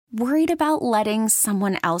Worried about letting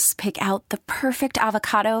someone else pick out the perfect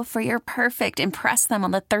avocado for your perfect impress them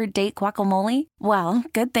on the third date guacamole? Well,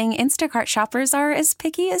 good thing Instacart shoppers are as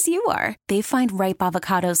picky as you are. They find ripe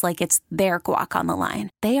avocados like it's their guac on the line.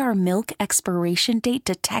 They are milk expiration date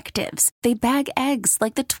detectives. They bag eggs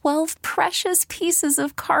like the 12 precious pieces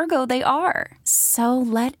of cargo they are. So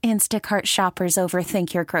let Instacart shoppers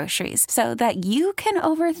overthink your groceries so that you can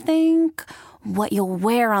overthink what you'll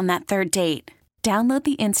wear on that third date. Download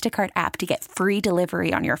the Instacart app to get free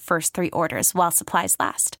delivery on your first 3 orders while supplies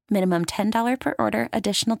last. Minimum $10 per order.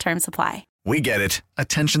 Additional terms apply. We get it.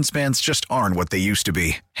 Attention spans just aren't what they used to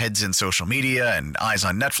be. Heads in social media and eyes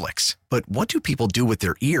on Netflix. But what do people do with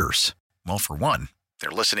their ears? Well, for one, they're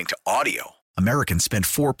listening to audio. Americans spend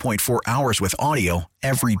 4.4 hours with audio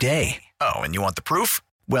every day. Oh, and you want the proof?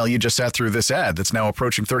 Well, you just sat through this ad that's now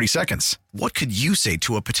approaching 30 seconds. What could you say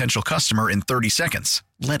to a potential customer in 30 seconds?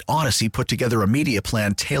 Let Odyssey put together a media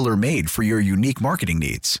plan tailor-made for your unique marketing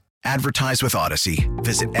needs. Advertise with Odyssey.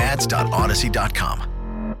 Visit ads.odyssey.com.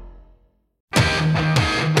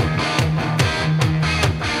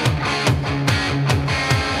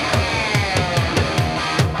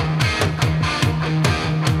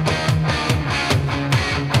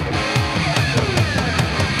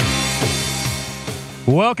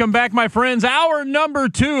 Welcome back, my friends. Hour number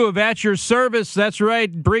 2 of At Your Service. That's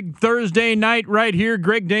right. Big Thursday night right here.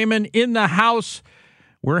 Greg Damon in the house.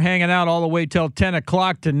 We're hanging out all the way till 10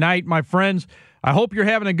 o'clock tonight, my friends. I hope you're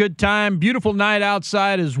having a good time. Beautiful night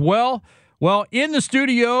outside as well. Well, in the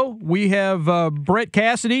studio, we have Brett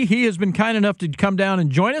Cassidy. He has been kind enough to come down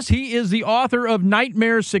and join us. He is the author of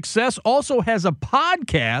Nightmare Success, also has a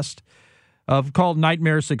podcast called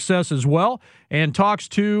Nightmare Success as well, and talks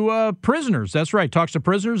to prisoners. That's right, talks to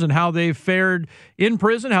prisoners and how they fared in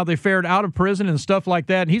prison, how they fared out of prison and stuff like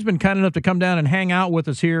that. And he's been kind enough to come down and hang out with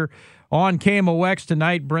us here on KMOX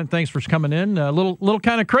tonight. Brent, thanks for coming in. A little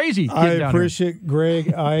kind of crazy. I appreciate it,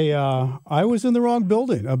 Greg. I was in the wrong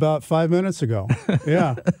building about 5 minutes ago.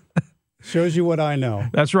 Yeah. Shows you what I know.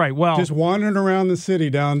 That's right. Well, just wandering around the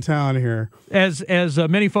city downtown here. As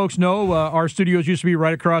many folks know, our studios used to be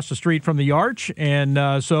right across the street from the Arch,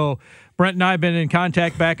 and so Brent and I have been in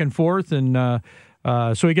contact back and forth, and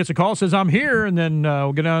so he gets a call, says, I'm here, and then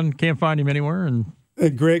we'll get on, can't find him anywhere. And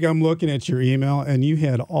Greg, I'm looking at your email, and you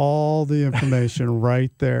had all the information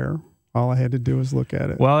right there. All I had to do was look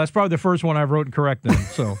at it. Well, that's probably the first one I've wrote correct then,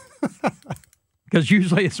 so... Because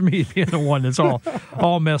usually it's me being the one that's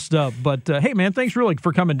all messed up. But, hey, man, thanks really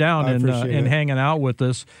for coming down and hanging out with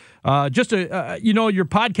us. Your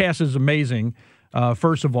podcast is amazing,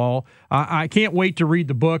 first of all. I can't wait to read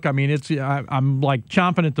the book. I mean, I'm like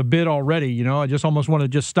chomping at the bit already. I just almost want to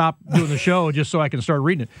just stop doing the show just so I can start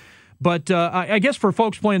reading it. But I guess for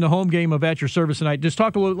folks playing the home game of At Your Service tonight, just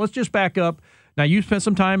talk a little. Let's just back up. Now, you spent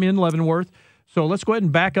some time in Leavenworth. So let's go ahead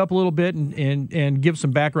and back up a little bit and give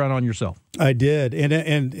some background on yourself. I did,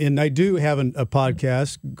 and I do have a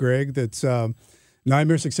podcast, Greg, that's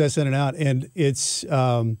Nightmare Success In and Out, and it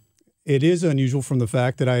is unusual from the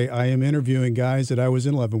fact that I am interviewing guys that I was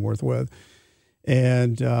in Leavenworth with,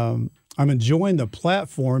 and I'm enjoying the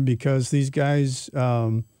platform because these guys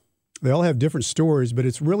they all have different stories, but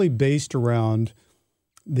it's really based around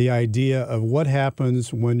the idea of what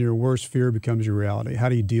happens when your worst fear becomes your reality. How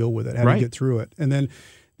do you deal with it? How do you get through it? And then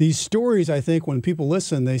these stories, I think when people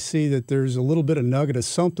listen, they see that there's a little bit of nugget of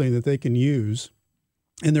something that they can use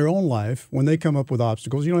in their own life when they come up with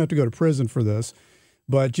obstacles. You don't have to go to prison for this,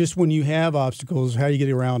 but just when you have obstacles, how do you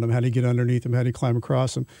get around them? How do you get underneath them? How do you climb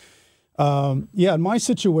across them? My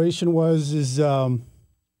situation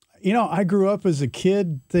I grew up as a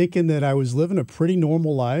kid thinking that I was living a pretty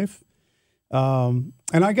normal life.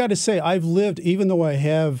 And I got to say, I've lived, even though I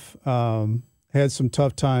have had some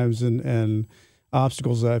tough times and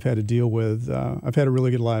obstacles that I've had to deal with, I've had a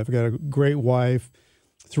really good life. I got a great wife,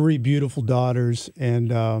 3 beautiful daughters, and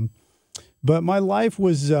but my life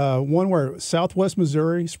was one where Southwest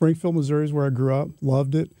Missouri, Springfield, Missouri is where I grew up.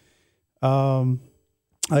 Loved it.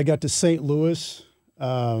 I got to St. Louis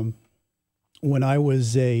when I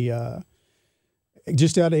was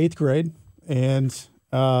just out of 8th grade, and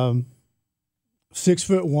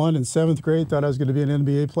 6'1" in 7th grade, thought I was going to be an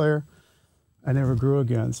NBA player. I never grew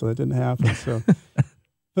again, so that didn't happen. So,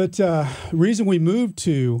 but reason we moved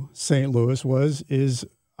to St. Louis is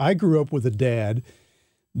I grew up with a dad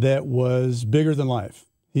that was bigger than life.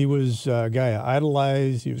 He was a guy I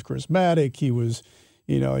idolized. He was charismatic. He was,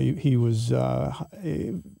 he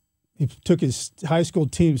took his high school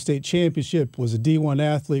team state championship, was a D1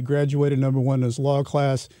 athlete, graduated #1 in his law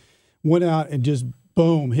class, went out and just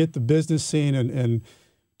boom, hit the business scene. And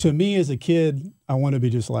to me as a kid, I want to be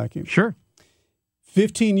just like him. Sure.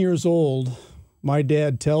 15 years old, my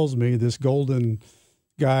dad tells me, this golden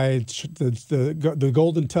guy, the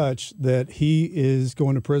golden touch, that he is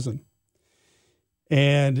going to prison.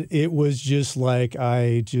 And it was just like,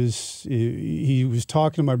 he was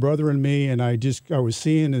talking to my brother and me, and I was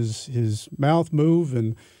seeing his mouth move,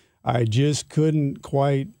 and I just couldn't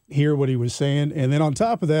quite hear what he was saying. And then on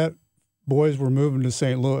top of that, boys were moving to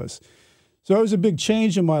St. Louis. So it was a big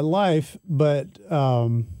change in my life, but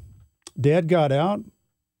Dad got out.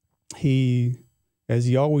 He, as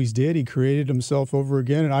he always did, he created himself over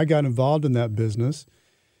again, and I got involved in that business.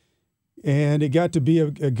 And it got to be a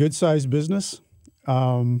good-sized business. We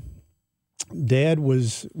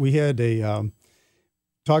had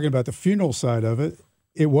talking about the funeral side of it,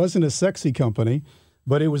 it wasn't a sexy company,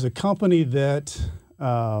 but it was a company that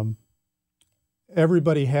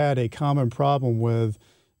everybody had a common problem with,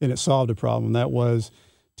 and it solved a problem. That was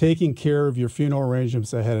taking care of your funeral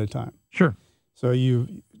arrangements ahead of time. Sure. So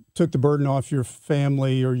you took the burden off your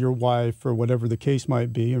family or your wife or whatever the case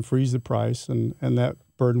might be and freeze the price, and that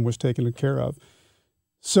burden was taken care of.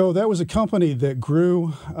 So that was a company that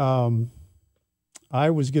grew. I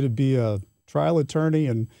was going to be a trial attorney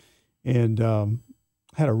and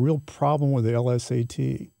had a real problem with the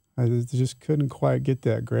LSAT. I just couldn't quite get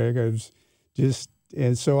that, Greg.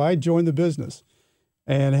 And so I joined the business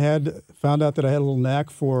and found out that I had a little knack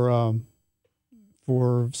for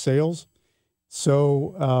sales.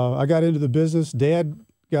 So I got into the business. Dad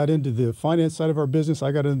got into the finance side of our business.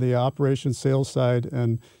 I got into the operations sales side,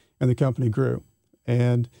 and the company grew.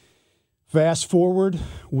 And fast forward,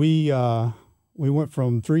 we went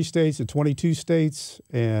from 3 states to 22 states,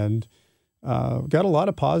 and got a lot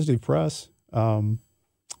of positive press.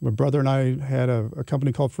 My brother and I had a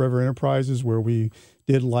company called Forever Enterprises where we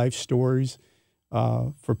did life stories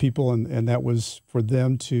for people, and that was for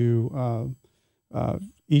them to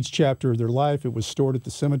each chapter of their life. It was stored at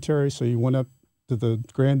the cemetery, so you went up to the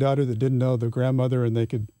granddaughter that didn't know the grandmother, and they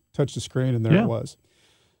could touch the screen, and there it was.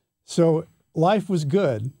 So life was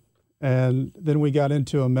good, and then we got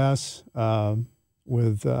into a mess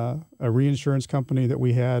with a reinsurance company that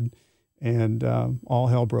we had, and all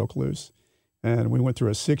hell broke loose. And we went through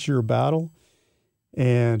a 6-year battle,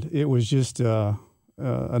 and it was just a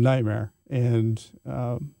nightmare. And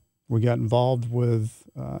we got involved with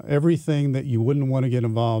everything that you wouldn't want to get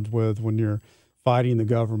involved with when you're fighting the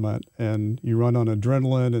government, and you run on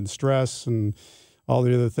adrenaline and stress and all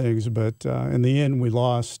the other things. But in the end, we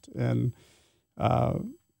lost, and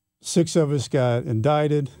 6 of us got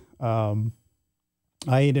indicted. Dad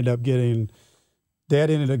ended up getting a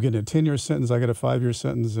 10-year sentence. I got a 5-year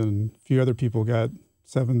sentence, and a few other people got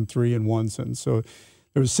 7, 3, and 1 sentence. So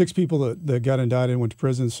there was 6 people that got indicted and went to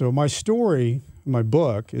prison. So my story, my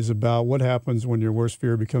book, is about what happens when your worst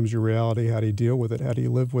fear becomes your reality. How do you deal with it? How do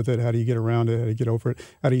you live with it? How do you get around it? How do you get over it?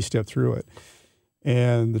 How do you step through it?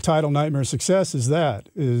 And the title, Nightmare Success, is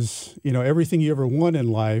everything you ever want in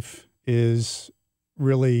life is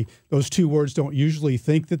really, those 2 words don't usually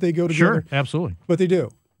think that they go together. Sure, absolutely. But they do.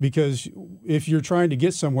 Because if you're trying to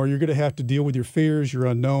get somewhere, you're going to have to deal with your fears, your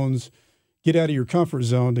unknowns, get out of your comfort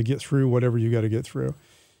zone to get through whatever you got to get through.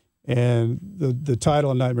 And the title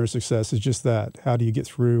of Nightmare Success is just that. How do you get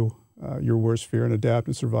through your worst fear and adapt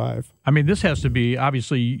and survive? I mean, this has to be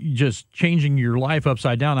obviously just changing your life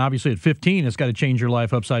upside down. Obviously, at 15, it's got to change your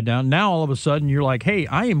life upside down. Now, all of a sudden, you're like, hey,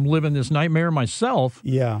 I am living this nightmare myself.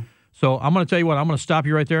 Yeah. So I'm going to tell you what, I'm going to stop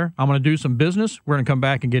you right there. I'm going to do some business. We're going to come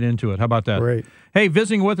back and get into it. How about that? Great. Hey,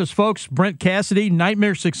 visiting with us, folks, Brent Cassidy.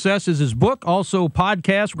 Nightmare Success is his book, also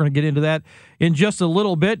podcast. We're going to get into that in just a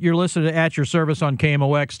little bit. You're listening to At Your Service on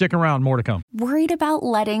KMOX. Stick around. More to come. Worried about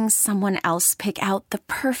letting someone else pick out the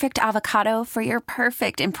perfect avocado for your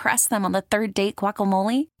perfect impress them on the third date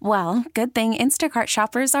guacamole? Well, good thing Instacart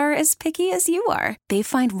shoppers are as picky as you are. They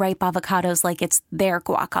find ripe avocados like it's their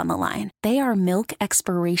guac on the line. They are milk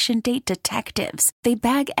expiration date detectives. They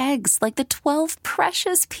bag eggs like the 12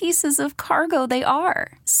 precious pieces of cargo they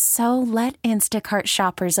are. So let Instacart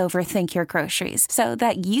shoppers overthink your groceries so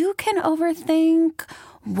that you can overthink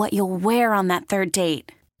what you'll wear on that third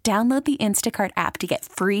date. Download the Instacart app to get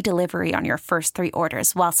free delivery on your first 3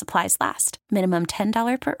 orders while supplies last. Minimum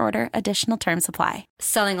 $10 per order. Additional terms apply.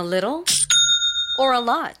 Selling a little or a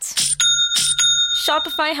lot?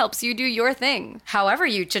 Shopify helps you do your thing, however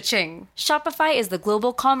you cha-ching. Shopify is the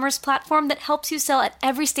global commerce platform that helps you sell at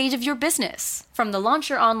every stage of your business. From the launch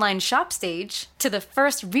your online shop stage, to the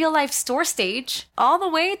first real-life store stage, all the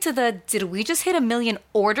way to the did we just hit 1 million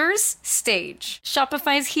orders stage.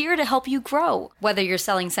 Shopify's here to help you grow. Whether you're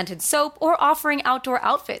selling scented soap or offering outdoor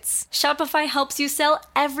outfits, Shopify helps you sell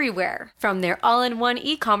everywhere. From their all-in-one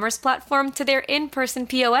e-commerce platform to their in-person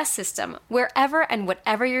POS system, wherever and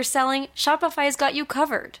whatever you're selling, Shopify's got you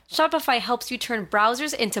covered. Shopify helps you turn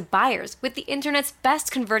browsers into buyers with the internet's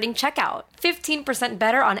best converting checkout. 15%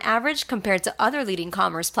 better on average compared to other leading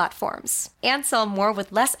commerce platforms. And sell more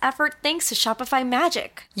with less effort thanks to Shopify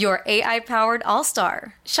Magic, your AI-powered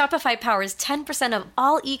all-star. Shopify powers 10% of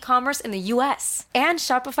all e-commerce in the U.S. And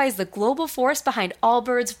Shopify is the global force behind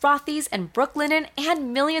Allbirds, Rothy's, and Brooklinen,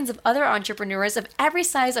 and millions of other entrepreneurs of every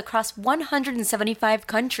size across 175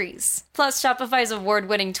 countries. Plus, Shopify's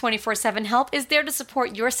award-winning 24/7 help is there to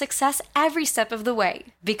support your success every step of the way.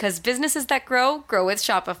 Because businesses that grow, grow with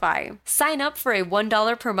Shopify. Sign up for a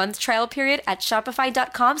 $1 per month trial period at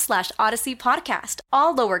shopify.com/Odyssey Podcast,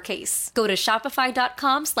 all lowercase. Go to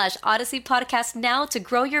shopify.com/Odyssey Podcast now to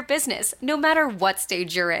grow your business, no matter what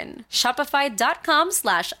stage you're in.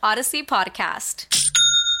 Shopify.com/Odyssey Podcast.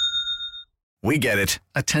 We get it.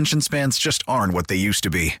 Attention spans just aren't what they used to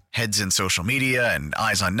be. Heads in social media and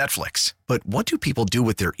eyes on Netflix. But what do people do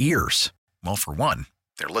with their ears? Well, for one,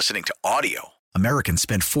 they're listening to audio. Americans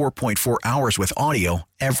spend 4.4 hours with audio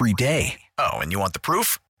every day. Oh, and you want the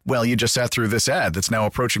proof? Well, you just sat through this ad that's now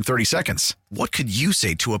approaching 30 seconds. What could you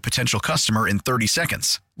say to a potential customer in 30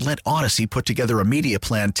 seconds? Let Odyssey put together a media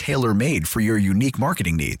plan tailor-made for your unique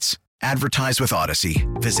marketing needs. Advertise with Odyssey.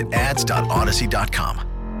 Visit ads.odyssey.com.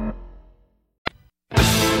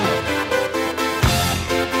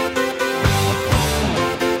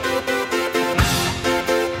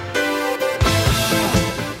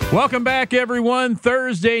 Welcome back, everyone.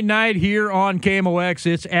 Thursday night here on KMOX.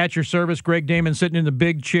 It's At Your Service. Greg Damon sitting in the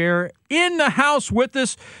big chair. In the house with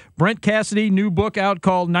us, Brent Cassidy, new book out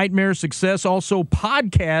called Nightmare Success. Also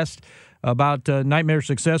podcast about Nightmare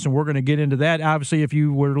Success, and we're going to get into that. Obviously, if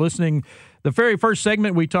you were listening, the very first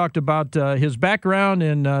segment, we talked about his background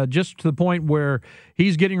and just to the point where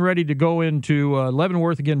he's getting ready to go into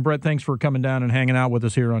Leavenworth. Again, Brett, thanks for coming down and hanging out with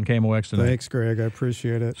us here on KMOX tonight. Thanks, Greg. I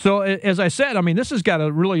appreciate it. So, as I said, I mean, this has got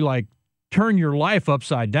to really, turn your life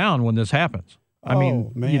upside down when this happens. I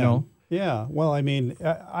mean, man. you know. Yeah. Well, I mean,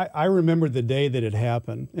 I remember the day that it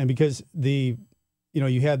happened. And because you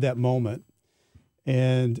had that moment.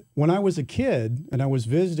 And when I was a kid and I was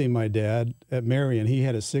visiting my dad at Marion, he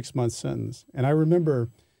had a 6-month sentence. And I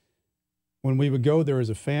remember when we would go there as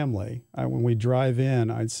a family, when we drive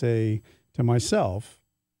in, I'd say to myself,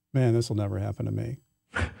 man, this will never happen to me.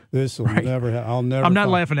 This will never happen. I'm not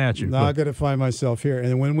laughing at you. Not going to find myself here.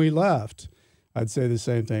 And when we left, I'd say the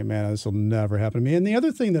same thing, man, this will never happen to me. And the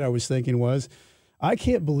other thing that I was thinking was, I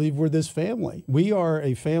can't believe we're this family. We are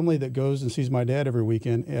a family that goes and sees my dad every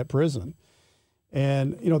weekend at prison.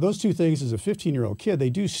 And, those two things as a 15-year-old kid, they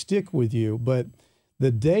do stick with you. But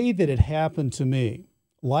the day that it happened to me,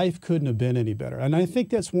 life couldn't have been any better. And I think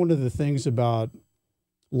that's one of the things about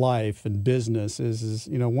life and business is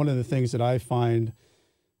one of the things that I find,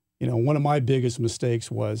 one of my biggest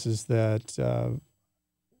mistakes is that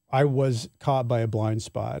I was caught by a blind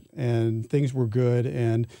spot and things were good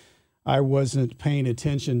and I wasn't paying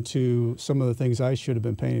attention to some of the things I should have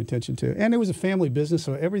been paying attention to. And it was a family business,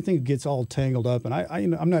 so everything gets all tangled up. And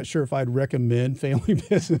I'm not sure if I'd recommend family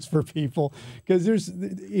business for people because there's,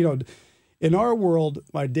 in our world,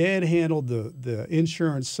 my dad handled the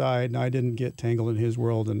insurance side and I didn't get tangled in his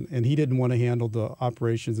world. And he didn't want to handle the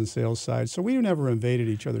operations and sales side. So we never invaded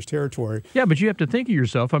each other's territory. Yeah, but you have to think of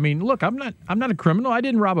yourself. I mean, look, I'm not a criminal. I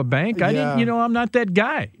didn't rob a bank. I didn't, I'm not that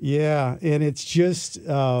guy. Yeah, and it's just,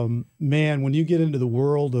 man, when you get into the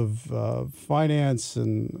world of finance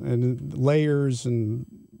and layers and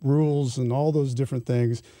rules and all those different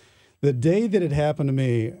things, the day that it happened to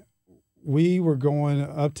me, we were going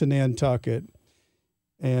up to Nantucket,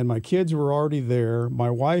 and my kids were already there.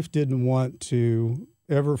 My wife didn't want to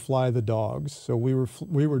ever fly the dogs, so we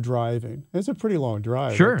were driving. It's a pretty long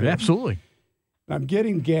drive. Sure, absolutely. I'm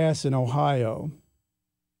getting gas in Ohio,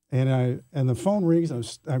 and the phone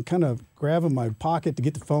rings. I'm kind of grabbing my pocket to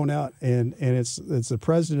get the phone out, and it's the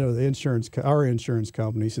president of our insurance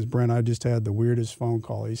company. He says, Brent, I just had the weirdest phone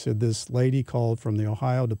call. He said, this lady called from the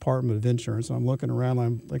Ohio Department of Insurance. And I'm looking around,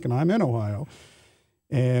 I'm thinking, I'm in Ohio.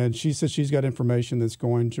 And she said she's got information that's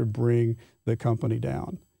going to bring the company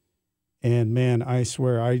down. And, man, I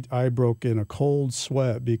swear, I broke in a cold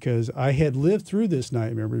sweat because I had lived through this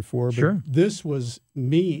nightmare before, but this was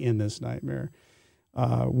me in this nightmare.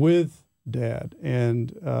 with Dad.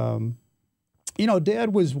 And,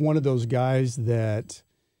 Dad was one of those guys that,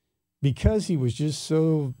 because he was just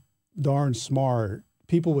so darn smart,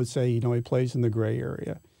 people would say, he plays in the gray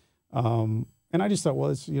area. And I just thought,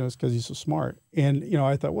 well, it's because he's so smart. And,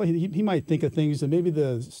 I thought, well, he might think of things that maybe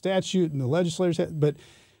the statute and the legislators had. But,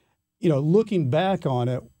 looking back on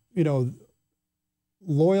it,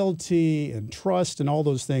 loyalty and trust and all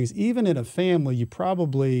those things, even in a family, you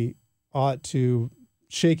probably ought to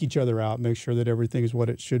shake each other out, make sure that everything is what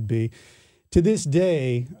it should be. To this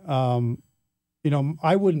day,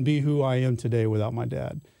 I wouldn't be who I am today without my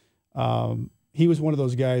dad. He was one of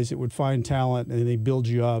those guys that would find talent and they build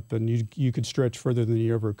you up, and you could stretch further than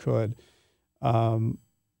you ever could.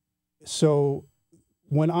 So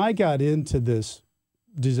when I got into this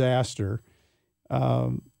disaster,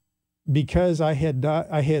 because I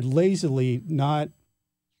had lazily not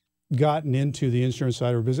gotten into the insurance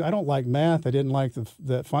side of business. I don't like math. I didn't like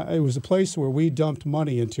that. It was a place where we dumped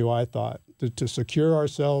money into, I thought, to secure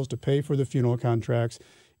ourselves, to pay for the funeral contracts.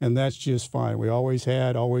 And that's just fine. We always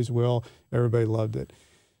had, always will. Everybody loved it.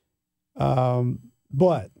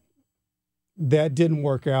 But that didn't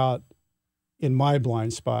work out in my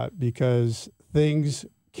blind spot, because things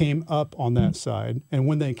came up on that side. And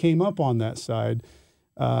when they came up on that side,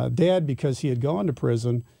 Dad, because he had gone to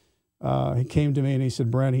prison, he came to me and he said,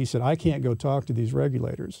 Brent, I can't go talk to these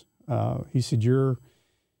regulators. He said, you're,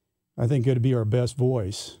 I think, going to be our best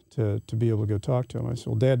voice to be able to go talk to them. I said,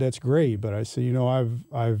 well, Dad, that's great. But I said, you're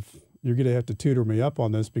going to have to tutor me up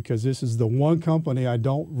on this, because this is the one company I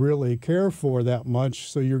don't really care for that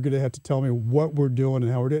much. So you're going to have to tell me what we're doing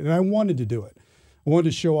and how we're doing it. And I wanted to do it. I wanted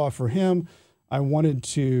to show off for him. I wanted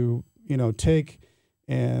to, take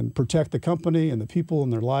and protect the company and the people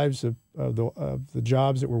and their lives of the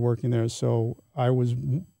jobs that were working there. So I was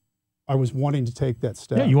wanting to take that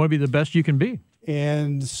step. Yeah, you want to be the best you can be.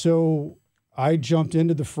 And so I jumped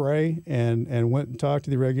into the fray and went and talked to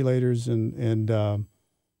the regulators, and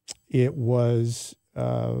it was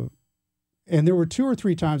and there were 2 or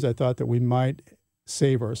 3 times I thought that we might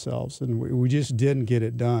save ourselves, and we just didn't get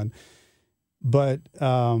it done. But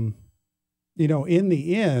in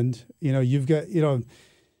the end, you've got,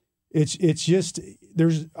 it's just,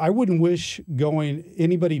 I wouldn't wish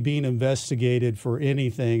anybody being investigated for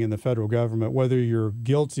anything in the federal government, whether you're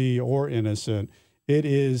guilty or innocent. It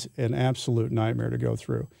is an absolute nightmare to go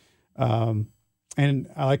through. And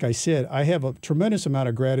like I said, I have a tremendous amount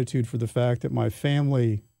of gratitude for the fact that my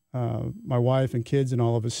family, my wife and kids and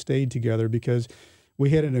all of us stayed together, because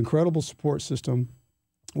we had an incredible support system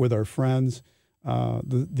with our friends.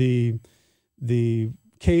 The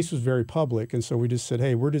case was very public, and so we just said,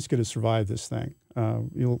 hey, we're just going to survive this thing.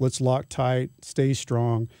 Let's lock tight, stay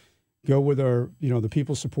strong, go with our, the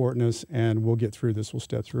people supporting us, and we'll get through this. We'll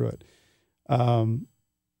step through it.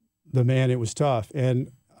 It was tough.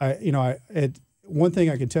 And one thing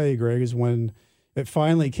I can tell you, Greg, is when it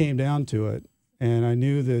finally came down to it, and I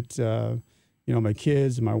knew that, my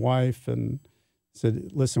kids and my wife, and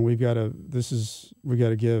said, listen, we got to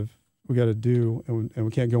do, and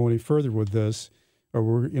we can't go any further with this, or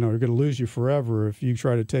we're going to lose you forever if you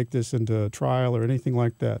try to take this into trial or anything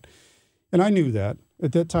like that. And I knew that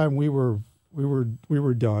at that time we were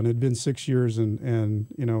done. It'd been 6 years, and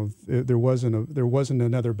there wasn't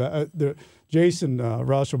another. Jason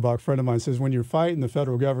Rauschenbach, friend of mine, says when you're fighting the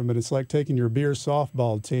federal government, it's like taking your beer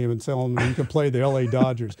softball team and telling them you can play the LA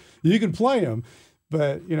Dodgers. You can play them,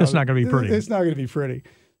 but it's not going to be pretty. It's not going to be pretty.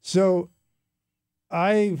 So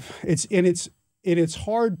it's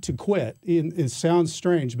hard to quit. It sounds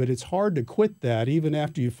strange, but it's hard to quit that even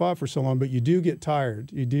after you fought for so long. But you do get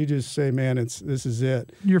tired. You do just say, "Man, this is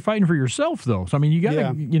it." You're fighting for yourself, though. So I mean, you got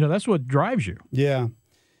to, that's what drives you. Yeah.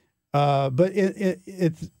 But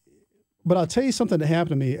But I'll tell you something that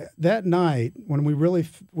happened to me that night when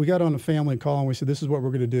we got on a family call and we said, "This is what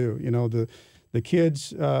we're going to do." The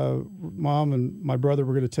kids, mom and my brother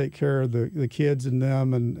were going to take care of the kids and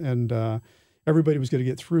them, and everybody was going to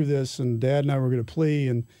get through this, and Dad and I were going to plea,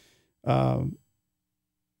 and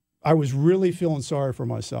I was really feeling sorry for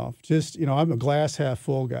myself. Just, I'm a glass half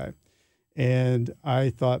full guy, and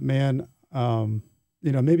I thought, man,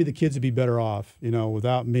 maybe the kids would be better off,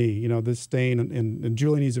 without me, this stain, and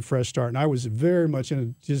Julie needs a fresh start. And I was very much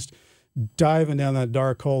just diving down that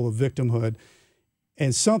dark hole of victimhood.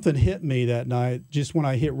 And something hit me that night, just when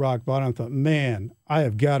I hit rock bottom. I thought, man, I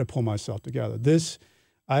have got to pull myself together.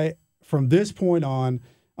 From this point on,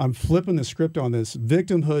 I'm flipping the script on this.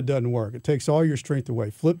 Victimhood doesn't work. It takes all your strength away.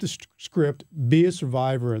 Flip the script, be a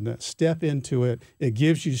survivor in that, step into it. It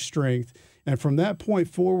gives you strength. And from that point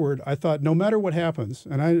forward, I thought no matter what happens,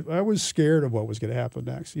 and I was scared of what was going to happen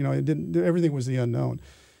next. Everything was the unknown.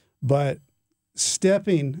 But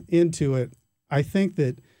stepping into it, I think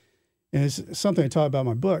that, and it's something I talk about in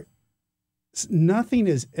my book, nothing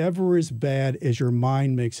is ever as bad as your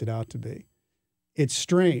mind makes it out to be. It's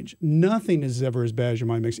strange. Nothing is ever as bad as your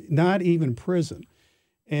mind makes it, not even prison.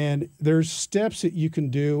 And there's steps that you can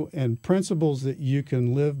do and principles that you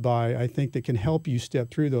can live by, I think, that can help you step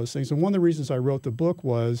through those things. And one of the reasons I wrote the book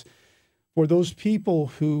was for those people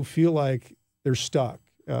who feel like they're stuck.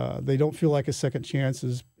 They don't feel like a second chance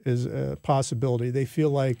is a possibility. They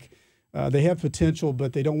feel like they have potential,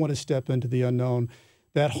 but they don't want to step into the unknown.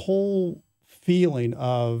 That whole feeling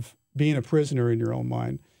of being a prisoner in your own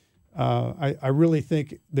mind, I really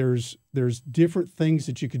think there's different things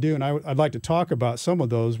that you could do, and I'd like to talk about some of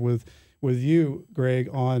those with you, Greg,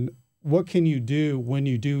 on what can you do when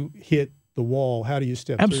you do hit the wall? How do you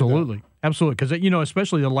step through that? Absolutely, because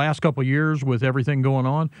especially the last couple of years with everything going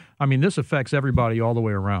on, I mean, this affects everybody all the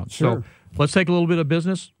way around. Sure. So let's take a little bit of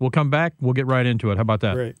business. We'll come back. We'll get right into it. How about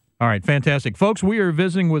that? Great. All right, fantastic. Folks, we are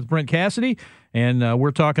visiting with Brent Cassidy, and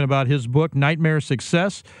we're talking about his book, Nightmare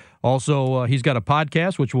Success. Also, he's got a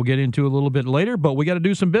podcast, which we'll get into a little bit later, but we got to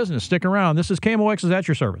do some business. Stick around. This is KMOX is at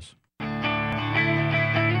your service.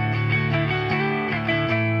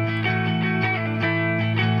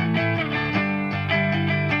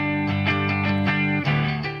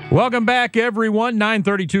 Welcome back, everyone.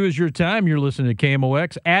 9:32 is your time. You're listening to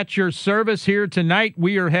KMOX at your service here tonight.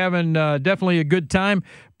 We are having definitely a good time.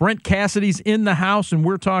 Brent Cassidy's in the house, and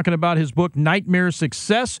we're talking about his book, Nightmare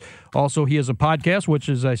Success. Also, he has a podcast, which,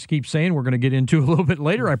 as I keep saying, we're going to get into a little bit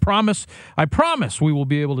later. I promise we will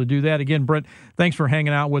be able to do that. Again, Brent, thanks for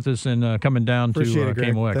hanging out with us and coming down Appreciate it,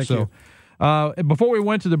 Greg. KMOX. Thank you. Before we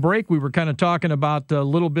went to the break, we were kind of talking about a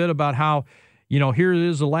little bit about how, here it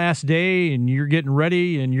is the last day, and you're getting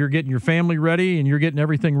ready, and you're getting your family ready, and you're getting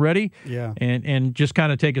everything ready. Yeah. And just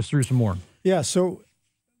kind of take us through some more. Yeah, so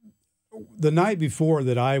the night before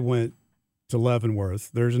that I went to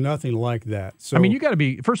Leavenworth, there's nothing like that. So I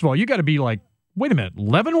mean, first of all, you got to be like, wait a minute,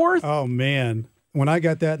 Leavenworth? Oh, man. When I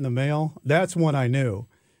got that in the mail, that's when I knew.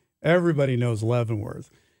 Everybody knows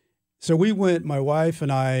Leavenworth. So we went, my wife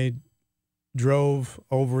and I drove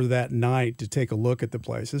over that night to take a look at the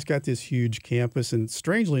place. It's got this huge campus, and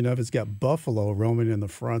strangely enough, it's got buffalo roaming in the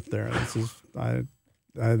front there.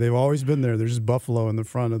 They've always been there. There's just buffalo in the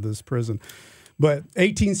front of this prison. But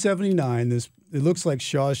 1879, it looks like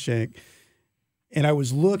Shawshank. And I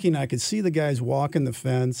was looking, I could see the guys walking the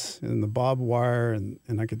fence and the barbed wire, and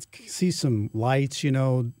I could see some lights,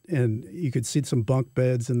 and you could see some bunk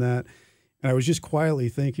beds and that. And I was just quietly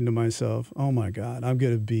thinking to myself, oh my God, I'm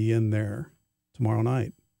going to be in there tomorrow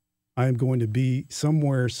night. I'm going to be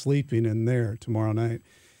somewhere sleeping in there tomorrow night.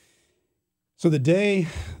 So the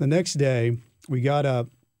next day, we got up.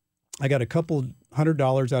 I got a couple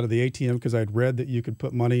 $100 out of the ATM because I'd read that you could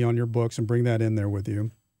put money on your books and bring that in there with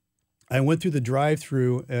you. I went through the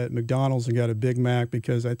drive-through at McDonald's and got a Big Mac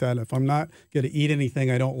because I thought if I'm not going to eat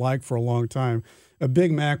anything I don't like for a long time, a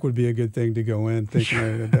Big Mac would be a good thing to go in, thinking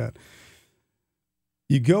I did that.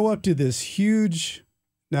 You go up to this huge,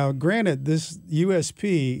 now granted, this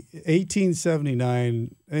USP,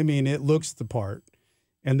 1879, I mean, it looks the part.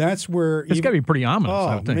 And that's where... It's got to be pretty ominous,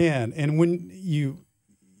 I would think. Oh, man. And when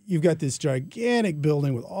you've got this gigantic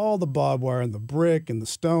building with all the barbed wire and the brick and the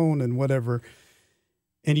stone and whatever,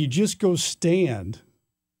 and you just go stand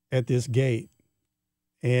at this gate.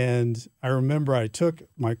 And I remember I took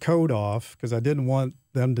my coat off because I didn't want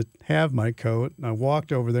them to have my coat. And I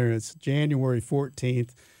walked over there, and it's January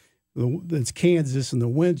 14th. It's Kansas, and the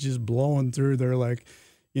wind's just blowing through there like,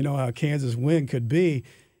 how Kansas wind could be.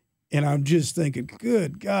 And I'm just thinking,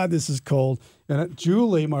 good God, this is cold. And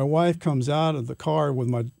Julie, my wife, comes out of the car with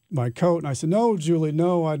my coat. And I said, no, Julie,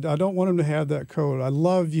 no, I don't want him to have that coat. I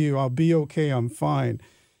love you. I'll be okay. I'm fine.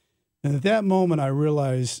 And at that moment, I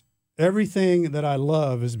realized everything that I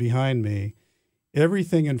love is behind me.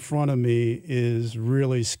 Everything in front of me is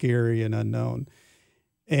really scary and unknown.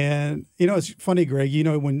 And, it's funny, Greg,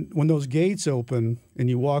 when those gates open and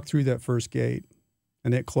you walk through that first gate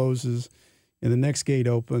and it closes and the next gate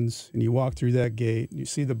opens and you walk through that gate and you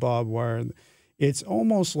see the barbed wire, it's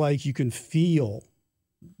almost like you can feel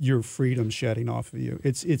your freedom shedding off of you.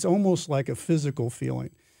 It's almost like a physical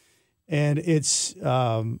feeling. And it's,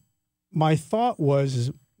 my thought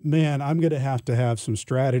was, man, I'm going to have some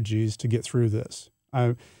strategies to get through this.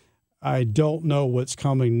 I don't know what's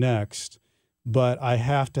coming next, but I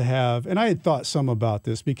have to have, and I had thought some about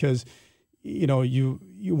this because,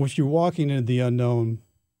 if you're walking into the unknown,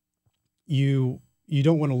 you you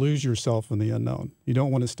don't want to lose yourself in the unknown. You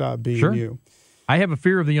don't want to stop being Sure. you. I have a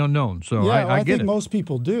fear of the unknown, so I get think it. most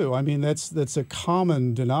people do. I mean, that's a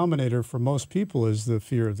common denominator for most people is the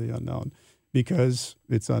fear of the unknown because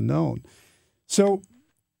it's unknown. So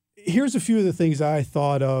here's a few of the things I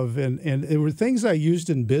thought of, and it were things I used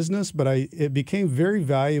in business, but it became very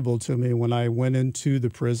valuable to me when I went into the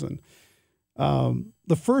prison.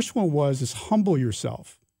 The first one is humble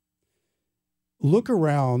yourself. Look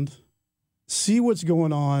around, see what's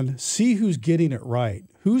going on, see who's getting it right.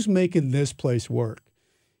 Who's making this place work?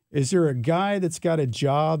 Is there a guy that's got a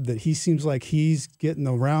job that he seems like he's getting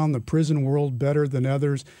around the prison world better than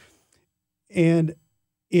others? And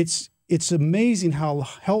it's amazing how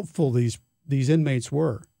helpful these inmates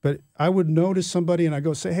were. But I would notice somebody and I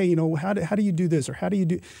go say, hey, how do you do this? Or how do you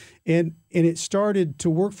do? And it started to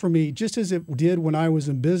work for me just as it did when I was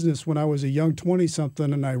in business, when I was a young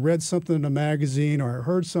 20-something and I read something in a magazine or I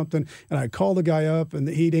heard something and I'd call the guy up and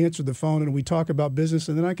he'd answer the phone and we'd talk about business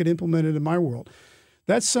and then I could implement it in my world.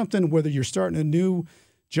 That's something, whether you're starting a new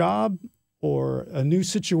job or a new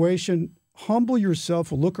situation, humble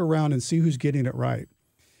yourself, look around and see who's getting it right.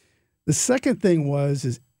 The second thing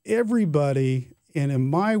is everybody, and in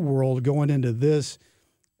my world going into this,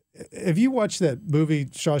 have you watched that movie,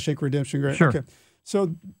 Shawshank Redemption? Right? Sure. Okay.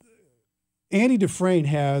 So Andy Dufresne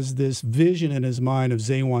has this vision in his mind of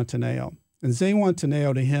Zihuatanejo. And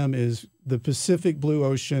Zihuatanejo to him is the Pacific Blue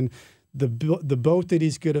Ocean, the boat that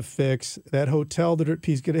he's going to fix, that hotel that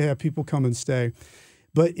he's going to have people come and stay.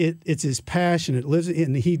 But it's his passion. It lives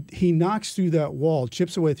in. He knocks through that wall,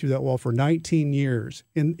 chips away through that wall for 19 years,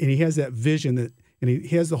 and he has that vision and he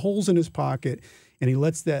has the holes in his pocket, and he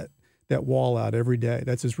lets that wall out every day.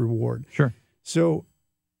 That's his reward. Sure. So,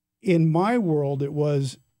 in my world, it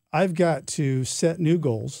was I've got to set new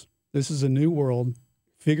goals. This is a new world.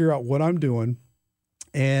 Figure out what I'm doing,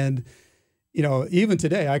 and even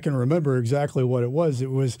today, I can remember exactly what it was.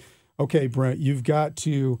 It was, okay, Brent, you've got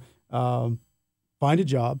to find a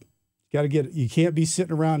job. You can't be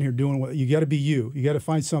sitting around here doing you got to be you. You got to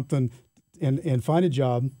find something and find a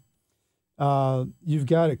job. You've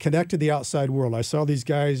got to connect to the outside world. I saw these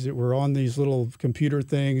guys that were on these little computer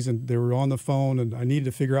things and they were on the phone and I needed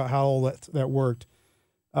to figure out how all that worked.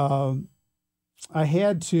 I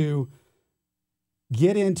had to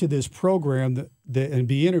get into this program and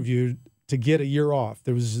be interviewed to get a year off.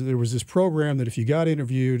 There was this program that if you got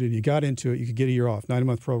interviewed and you got into it, you could get a year off,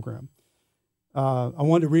 9-month program. I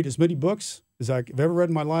wanted to read as many books as I've ever read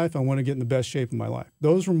in my life. I want to get in the best shape of my life.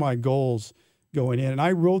 Those were my goals going in. And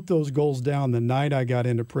I wrote those goals down the night I got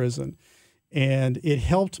into prison. And it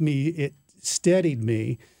helped me, it steadied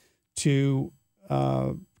me to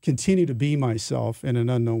continue to be myself in an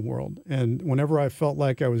unknown world. And whenever I felt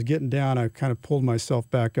like I was getting down, I kind of pulled myself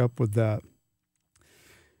back up with that.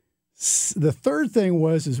 The third thing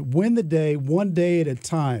is win the day, one day at a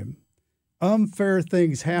time. Unfair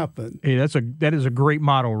things happen. Hey, that is a great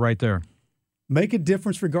motto right there. Make a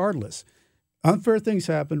difference regardless. Unfair things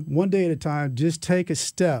happen, one day at a time. Just take a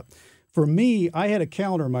step. For me, I had a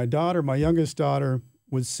calendar. My youngest daughter,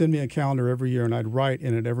 would send me a calendar every year, and I'd write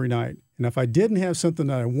in it every night. And if I didn't have something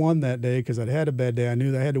that I won that day because I'd had a bad day, I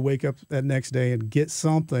knew that I had to wake up that next day and get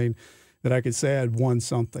something that I could say I'd won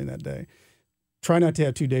something that day. Try not to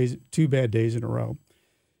have two bad days in a row.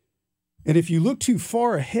 And if you look too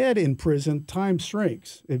far ahead in prison, time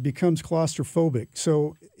shrinks. It becomes claustrophobic.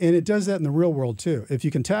 So, and it does that in the real world too. If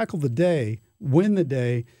you can tackle the day, win the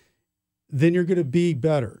day, then you're going to be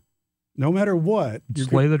better. No matter what.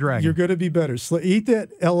 Slay the dragon. You're going to be better. Eat that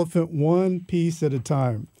elephant one piece at a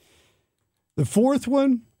time. The fourth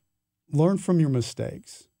one, learn from your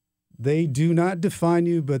mistakes. They do not define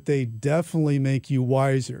you, but they definitely make you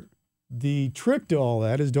wiser. The trick to all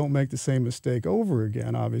that is don't make the same mistake over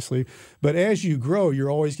again, obviously. But as you grow,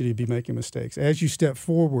 you're always going to be making mistakes. As you step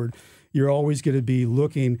forward, you're always going to be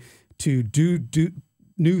looking to do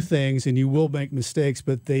new things, and you will make mistakes,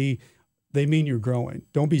 but they mean you're growing.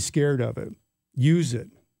 Don't be scared of it. Use it.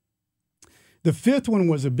 The fifth one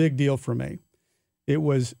was a big deal for me. It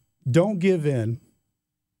was don't give in.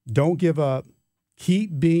 Don't give up.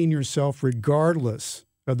 Keep being yourself regardless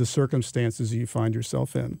of the circumstances you find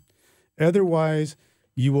yourself in. Otherwise,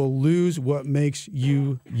 you will lose what makes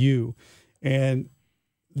you you. And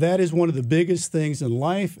that is one of the biggest things in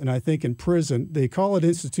life, and I think in prison. They call it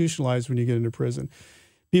institutionalized when you get into prison.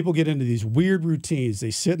 People get into these weird routines.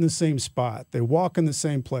 They sit in the same spot. They walk in the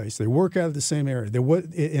same place. They work out of the same area.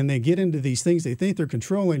 And they get into these things they think they're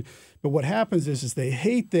controlling. But what happens is they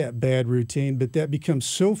hate that bad routine, but that becomes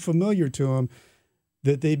so familiar to them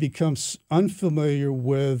that they become unfamiliar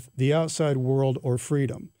with the outside world or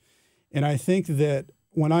freedom. And I think that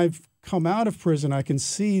when I've come out of prison, I can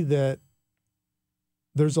see that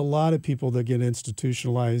there's a lot of people that get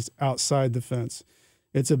institutionalized outside the fence.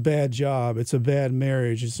 It's a bad job. It's a bad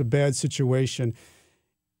marriage. It's a bad situation.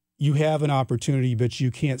 You have an opportunity, but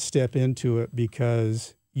you can't step into it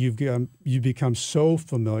because you become so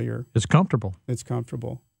familiar. It's comfortable. It's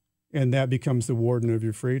comfortable. And that becomes the warden of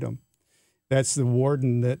your freedom. That's the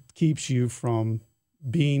warden that keeps you from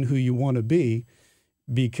being who you want to be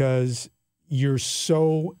because you're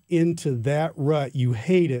so into that rut. You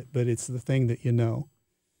hate it, but it's the thing that you know.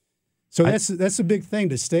 So that's a big thing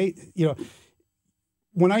to state. You know,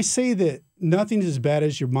 when I say that nothing is as bad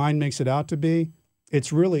as your mind makes it out to be,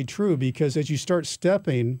 it's really true because as you start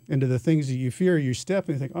stepping into the things that you fear, you step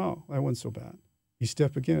and you think, oh, that wasn't so bad. You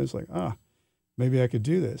step again, it's like, maybe I could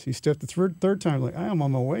do this. You step the third time, like, I'm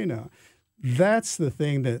on my way now. That's the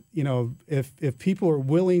thing that, you know, if people are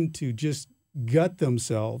willing to just gut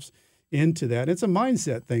themselves into that, it's a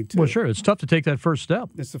mindset thing too. Well, sure. It's tough to take that first step.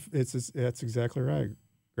 That's exactly right,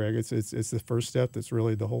 Greg. It's the first step that's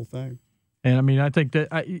really the whole thing. And I mean, I think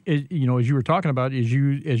that you know, as you were talking about, as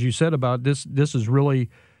you said about this is really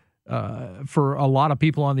for a lot of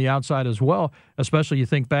people on the outside as well. Especially you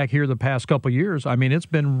think back here the past couple of years. I mean, it's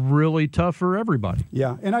been really tough for everybody.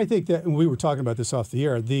 Yeah, and I think that and we were talking about this off the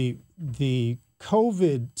air. The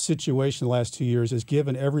COVID situation the last 2 years has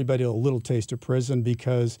given everybody a little taste of prison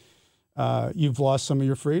because you've lost some of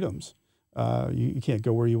your freedoms. You can't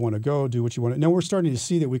go where you want to go, do what you want to. Now we're starting to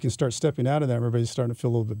see that we can start stepping out of that. Everybody's starting to feel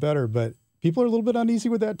a little bit better, but people are a little bit uneasy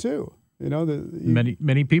with that too. You know,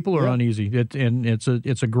 many people are uneasy.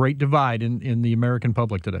 It's a great divide in the American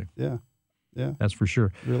public today. Yeah, that's for sure.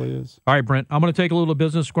 It really is. All right, Brent, I'm going to take a little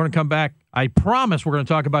business. We're going to come back. I promise we're going to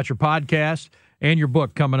talk about your podcast and your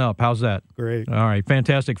book coming up. How's that? Great. All right,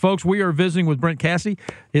 fantastic. Folks, we are visiting with Brent Cassidy.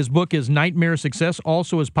 His book is Nightmare Success,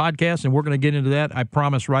 also his podcast, and we're going to get into that, I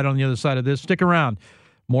promise, right on the other side of this. Stick around.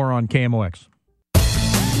 More on KMOX.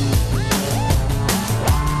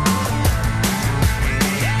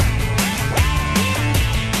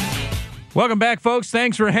 Welcome back, folks.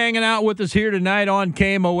 Thanks for hanging out with us here tonight on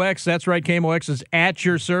KMOX. That's right, KMOX is at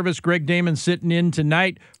your service. Greg Damon sitting in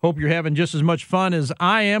tonight. Hope you're having just as much fun as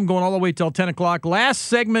I am, going all the way till 10 o'clock. Last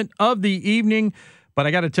segment of the evening. But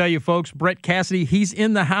I got to tell you, folks, Brent Cassidy, he's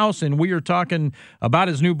in the house, and we are talking about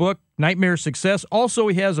his new book, Nightmare Success. Also,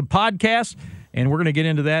 he has a podcast, and we're going to get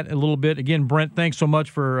into that a little bit. Again, Brent, thanks so much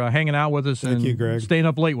for hanging out with us. Thank you, Greg. Staying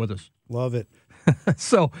up late with us. Love it.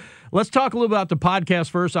 So let's talk a little about the podcast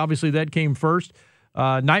first. Obviously, that came first.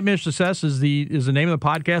 Nightmare Success is the name of the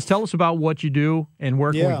podcast. Tell us about what you do and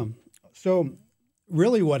where. So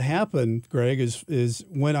really, what happened, Greg, is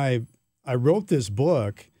when I wrote this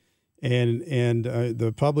book, and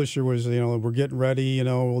the publisher was, we're getting ready.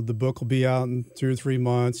 The book will be out in 2 or 3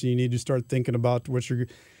 months. And you need to start thinking about what you're.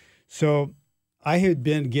 So I had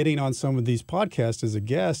been getting on some of these podcasts as a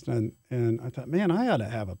guest, and I thought, man, I ought to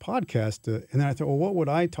have a podcast. And then I thought, well, what would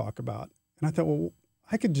I talk about? And I thought, well,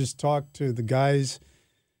 I could just talk to the guys.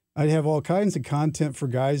 I'd have all kinds of content for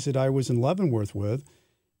guys that I was in Leavenworth with,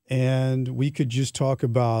 and we could just talk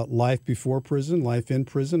about life before prison, life in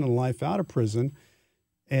prison, and life out of prison.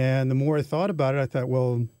 And the more I thought about it, I thought,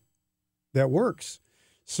 well, that works.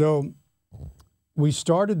 So we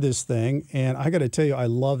started this thing, and I got to tell you, I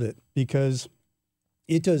love it because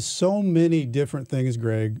it does so many different things,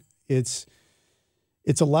 Greg. It's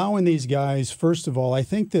allowing these guys, first of all, I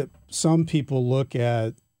think that some people look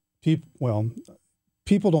at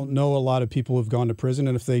people don't know a lot of people who've gone to prison,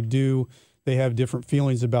 and if they do, they have different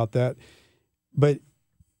feelings about that. But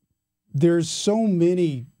there's so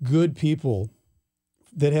many good people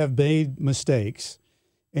that have made mistakes,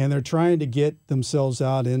 and they're trying to get themselves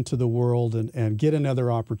out into the world and get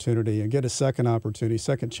another opportunity and get a second opportunity,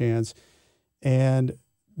 second chance. And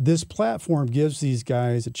this platform gives these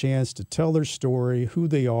guys a chance to tell their story, who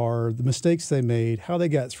they are, the mistakes they made, how they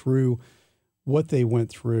got through what they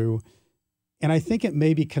went through. And I think it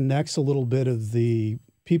maybe connects a little bit of the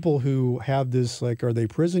people who have this, like, are they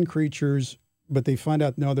prison creatures? But they find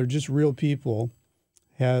out, no, they're just real people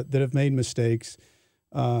that have made mistakes.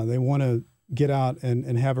 They want to get out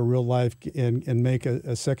and have a real life and make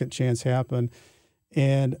a second chance happen.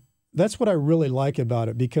 And that's what I really like about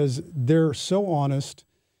it, because they're so honest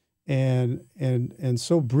and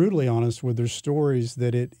so brutally honest with their stories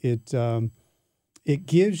that it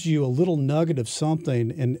gives you a little nugget of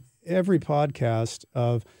something in every podcast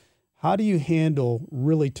of how do you handle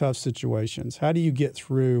really tough situations? How do you get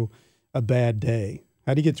through a bad day?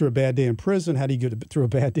 How do you get through a bad day in prison? How do you get through a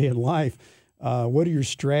bad day in life? What are your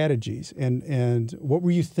strategies? And what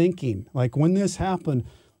were you thinking? Like when this happened,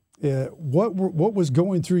 what was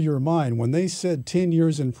going through your mind when they said 10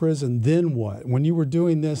 years in prison, then what? When you were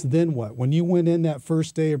doing this, then what? When you went in that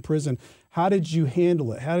first day of prison, how did you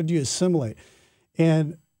handle it? How did you assimilate?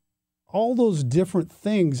 And all those different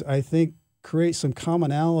things, I think, create some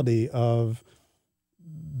commonality of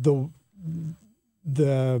the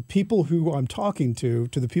people who I'm talking to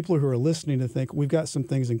the people who are listening, to think we've got some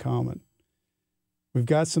things in common. We've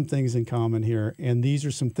got some things in common here, and these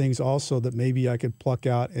are some things also that maybe I could pluck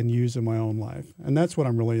out and use in my own life, and that's what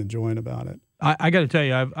I'm really enjoying about it. I got to tell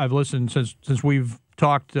you, I've listened since we've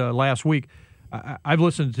talked last week. I've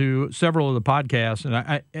listened to several of the podcasts, and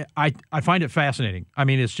I find it fascinating. I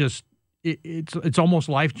mean, it's just it's almost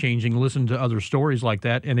life-changing to listen to other stories like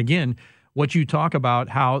that. And again, what you talk about,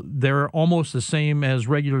 how they're almost the same as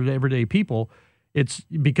regular everyday people, it's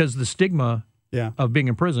because the stigma of being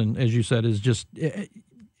in prison, as you said, is just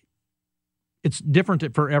it's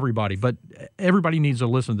different for everybody. But everybody needs to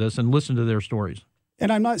listen to this and listen to their stories.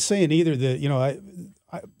 And I'm not saying either that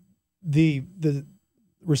the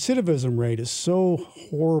recidivism rate is so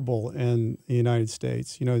horrible in the United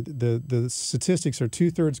States. The statistics are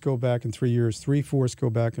 2/3 go back in 3 years, 3/4 go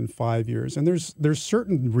back in 5 years, and there's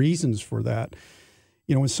certain reasons for that.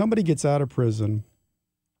 When somebody gets out of prison,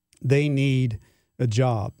 they need a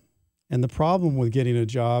job. And the problem with getting a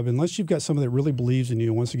job, unless you've got someone that really believes in you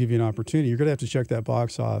and wants to give you an opportunity, you're going to have to check that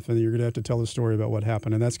box off, and you're going to have to tell the story about what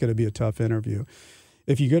happened, and that's going to be a tough interview.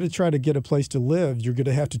 If you're going to try to get a place to live, you're going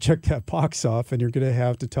to have to check that box off, and you're going to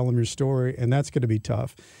have to tell them your story, and that's going to be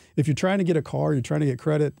tough. If you're trying to get a car, you're trying to get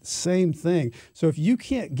credit, same thing. So if you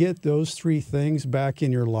can't get those three things back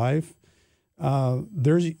in your life,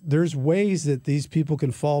 there's ways that these people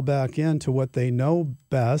can fall back into what they know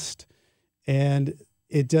best, and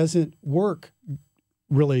it doesn't work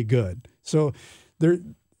really good. So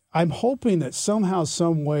I'm hoping that somehow,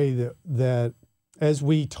 some way that as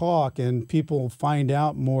we talk and people find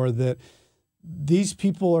out more, that these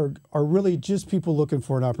people are really just people looking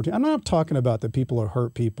for an opportunity. I'm not talking about the people who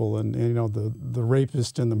hurt people and the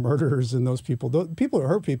rapists and the murderers and those people. The people who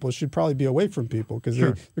hurt people should probably be away from people because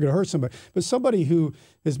they're going to hurt somebody. But somebody who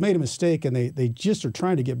has made a mistake and they just are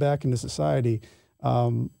trying to get back into society.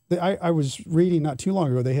 I was reading not too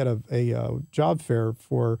long ago, they had a job fair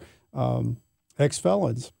for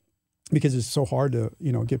ex-felons because it's so hard to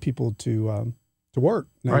get people to work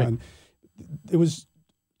now. Right. And it was,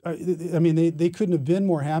 they couldn't have been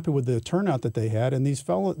more happy with the turnout that they had. And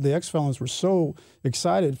the ex-felons were so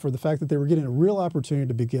excited for the fact that they were getting a real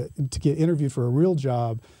opportunity to get interviewed for a real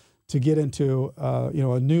job, to get into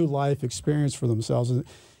a new life experience for themselves, and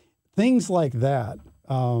things like that.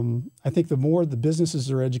 I think the more the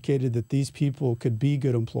businesses are educated that these people could be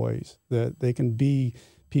good employees, that they can be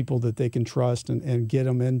people that they can trust and get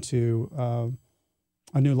them into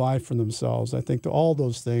a new life for themselves. I think that all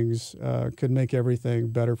those things could make everything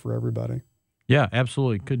better for everybody. Yeah,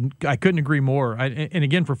 absolutely. I couldn't agree more. And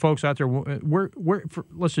again, for folks out there,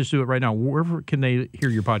 let's just do it right now. Where can they hear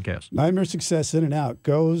your podcast? Nightmare Success In and Out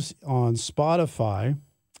goes on Spotify.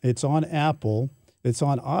 It's on Apple. It's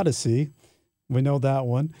on Odyssey. We know that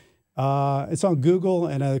one. It's on Google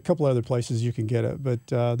and a couple other places you can get it, but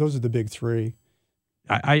those are the big three.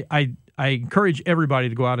 I encourage everybody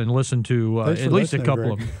to go out and listen to at least a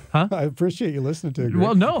couple of them. Huh? I appreciate you listening to it, Greg.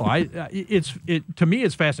 Well, no, to me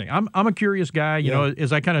it's fascinating. I'm a curious guy. You know,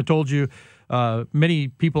 as I kind of told you, many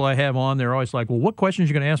people I have on, they're always like, "Well, what questions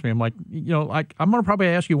are you going to ask me?" I'm like, I'm going to probably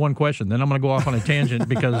ask you one question, then I'm going to go off on a tangent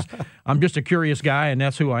because I'm just a curious guy, and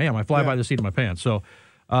that's who I am. I fly by the seat of my pants. So.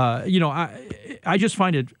 I just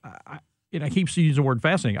find it, and I keep using the word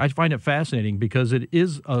fascinating. I find it fascinating because it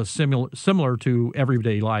is similar to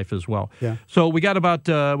everyday life as well. Yeah. So we got about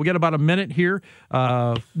a minute here.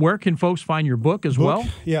 Where can folks find your book as well?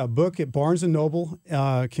 Yeah, book at Barnes & Noble.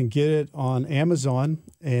 Can get it on Amazon,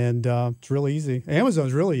 and it's really easy.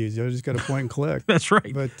 Amazon's really easy. I just got to point and click. That's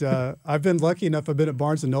right. But I've been lucky enough. I've been at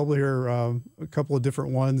Barnes & Noble here, a couple of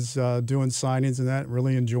different ones, doing signings and that,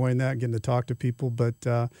 really enjoying that, getting to talk to people. But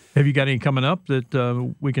have you got any coming up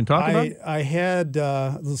that we can talk about? I had,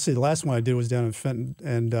 let's see, the last one I did was down in Fenton,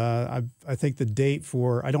 and I think the date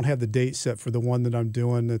I don't have the date set for the one that I'm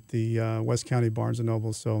doing at the West County Barnes &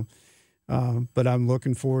 Noble, so, but I'm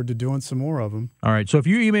looking forward to doing some more of them. All right, so if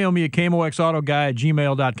you email me at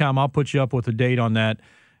KMOXAutoGuy@gmail.com, I'll put you up with a date on that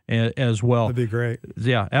as well. That'd be great.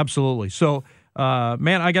 Yeah, absolutely. So,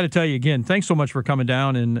 man, I got to tell you again, thanks so much for coming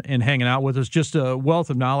down and hanging out with us. Just a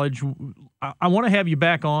wealth of knowledge. I want to have you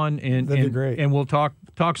back on, and that'd be great. And we'll talk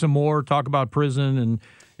some more, talk about prison,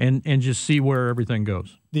 and just see where everything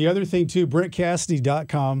goes. the other thing too,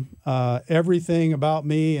 BrentCassidy.com. Everything about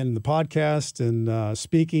me and the podcast and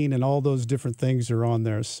speaking and all those different things are on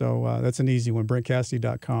there. So that's an easy one,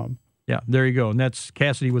 BrentCassidy.com. Yeah, there you go. And that's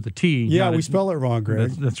Cassidy with a T. Yeah, we spell it wrong, Greg.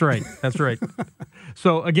 That's right. That's right.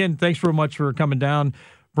 So, again, thanks very much for coming down.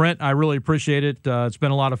 Brent, I really appreciate it. It's been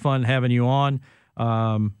a lot of fun having you on.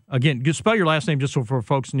 Again, just spell your last name just so for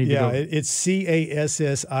folks need to go. Yeah, it's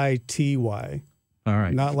Cassity. All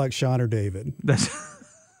right. Not like Sean or David. That's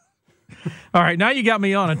all right. Now you got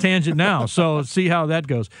me on a tangent now, so see how that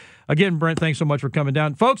goes. Again, Brent, thanks so much for coming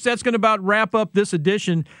down. Folks, that's going to about wrap up this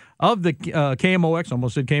edition of the KMOX,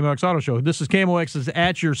 almost said KMOX Auto Show. This is KMOX's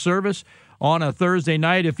At Your Service on a Thursday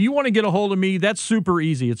night. If you want to get a hold of me, that's super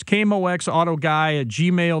easy. It's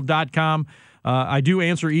KMOXAutoGuy@gmail.com. I do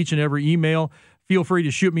answer each and every email. Feel free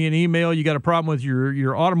to shoot me an email. You got a problem with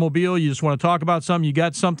your automobile, you just want to talk about something, you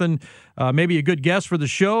got something, maybe a good guest for the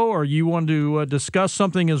show, or you want to discuss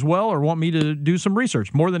something as well, or want me to do some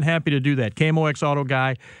research. More than happy to do that.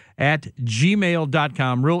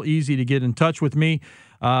 KMOXAutoGuy@gmail.com. Real easy to get in touch with me.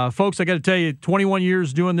 Folks, I got to tell you, 21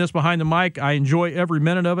 years doing this behind the mic. I enjoy every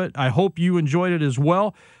minute of it. I hope you enjoyed it as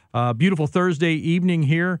well. Beautiful Thursday evening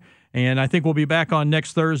here, and I think we'll be back on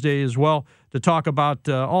next Thursday as well to talk about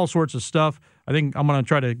all sorts of stuff. I think I'm going to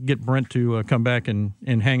try to get Brent to come back and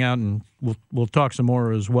hang out, and we'll talk some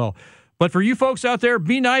more as well. But for you folks out there,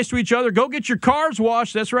 be nice to each other. Go get your cars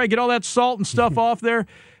washed. That's right. Get all that salt and stuff off there.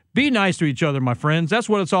 Be nice to each other, my friends. That's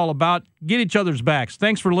what it's all about. Get each other's backs.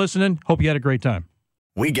 Thanks for listening. Hope you had a great time.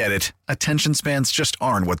 We get it. Attention spans just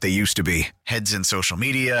aren't what they used to be. Heads in social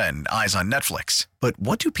media and eyes on Netflix. But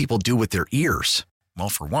what do people do with their ears? Well,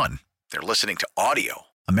 for one, they're listening to audio.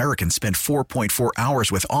 Americans spend 4.4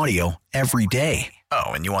 hours with audio every day.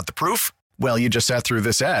 Oh, and you want the proof? Well, you just sat through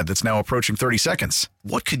this ad that's now approaching 30 seconds.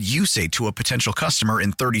 What could you say to a potential customer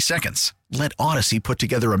in 30 seconds? Let Odyssey put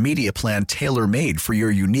together a media plan tailor-made for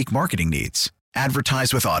your unique marketing needs.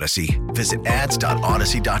 Advertise with Odyssey. Visit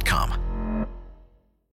ads.odyssey.com.